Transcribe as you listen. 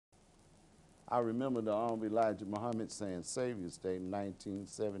I remember the Honorable Elijah Muhammad saying Savior's Day in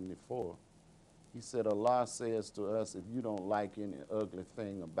 1974. He said, Allah says to us, if you don't like any ugly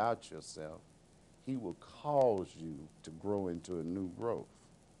thing about yourself, He will cause you to grow into a new growth.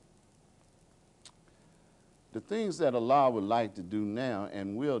 The things that Allah would like to do now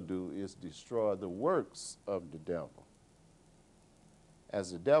and will do is destroy the works of the devil,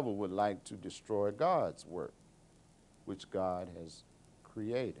 as the devil would like to destroy God's work, which God has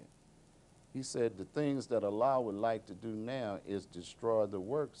created. He said the things that Allah would like to do now is destroy the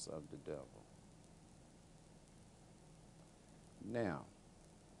works of the devil. Now,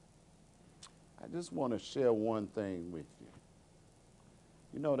 I just want to share one thing with you.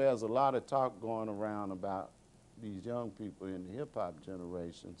 You know, there's a lot of talk going around about these young people in the hip-hop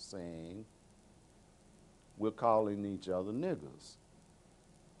generation saying we're calling each other niggers.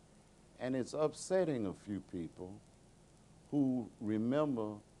 And it's upsetting a few people who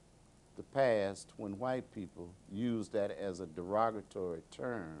remember the past when white people used that as a derogatory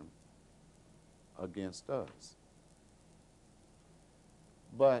term against us.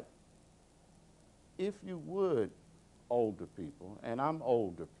 But if you would, older people, and I'm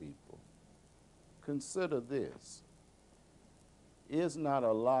older people, consider this. Is not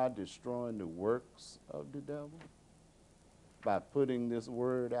Allah destroying the works of the devil by putting this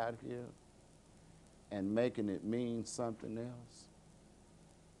word out here and making it mean something else?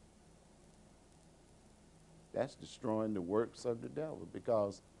 That's destroying the works of the devil,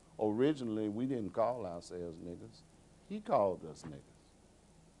 because originally we didn't call ourselves niggers. He called us niggers.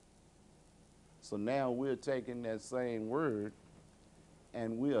 So now we're taking that same word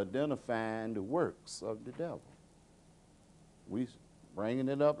and we're identifying the works of the devil. We're bringing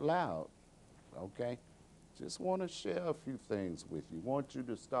it up loud, okay? Just want to share a few things with you. Want you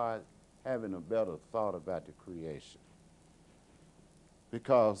to start having a better thought about the creation,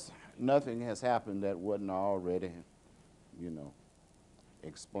 because nothing has happened that wasn't already,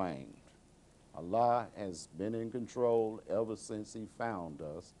 explained. Allah has been in control ever since He found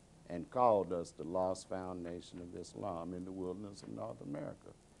us and called us the lost found nation of Islam in the wilderness of North America.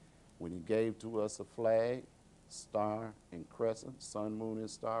 When He gave to us a flag, star and crescent, sun, moon, and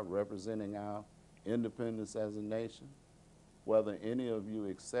star, representing our independence as a nation, whether any of you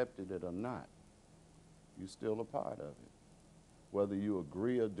accepted it or not, you're still a part of it. Whether you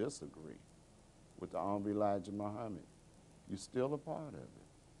agree or disagree with the Honorable Elijah Muhammad, you're still a part of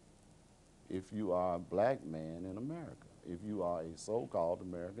it. If you are a black man in America, if you are a so-called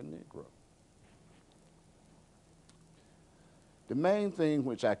American Negro. The main thing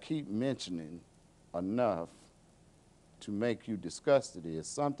which I keep mentioning enough to make you disgusted is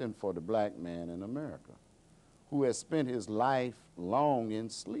something for the black man in America who has spent his life long in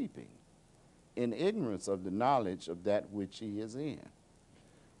sleeping, in ignorance of the knowledge of that which he is in.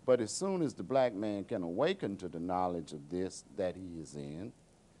 But as soon as the black man can awaken to the knowledge of this that he is in,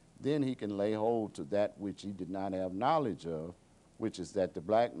 then he can lay hold to that which he did not have knowledge of, which is that the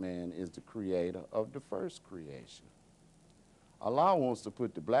black man is the creator of the first creation. Allah wants to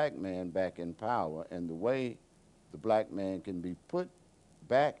put the black man back in power, and the way the black man can be put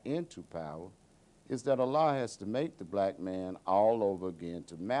back into power is that Allah has to make the black man all over again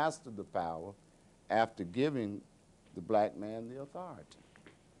to master the power after giving the black man the authority.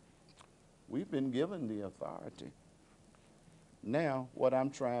 We've been given the authority. Now, what I'm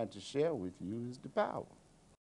trying to share with you is the power.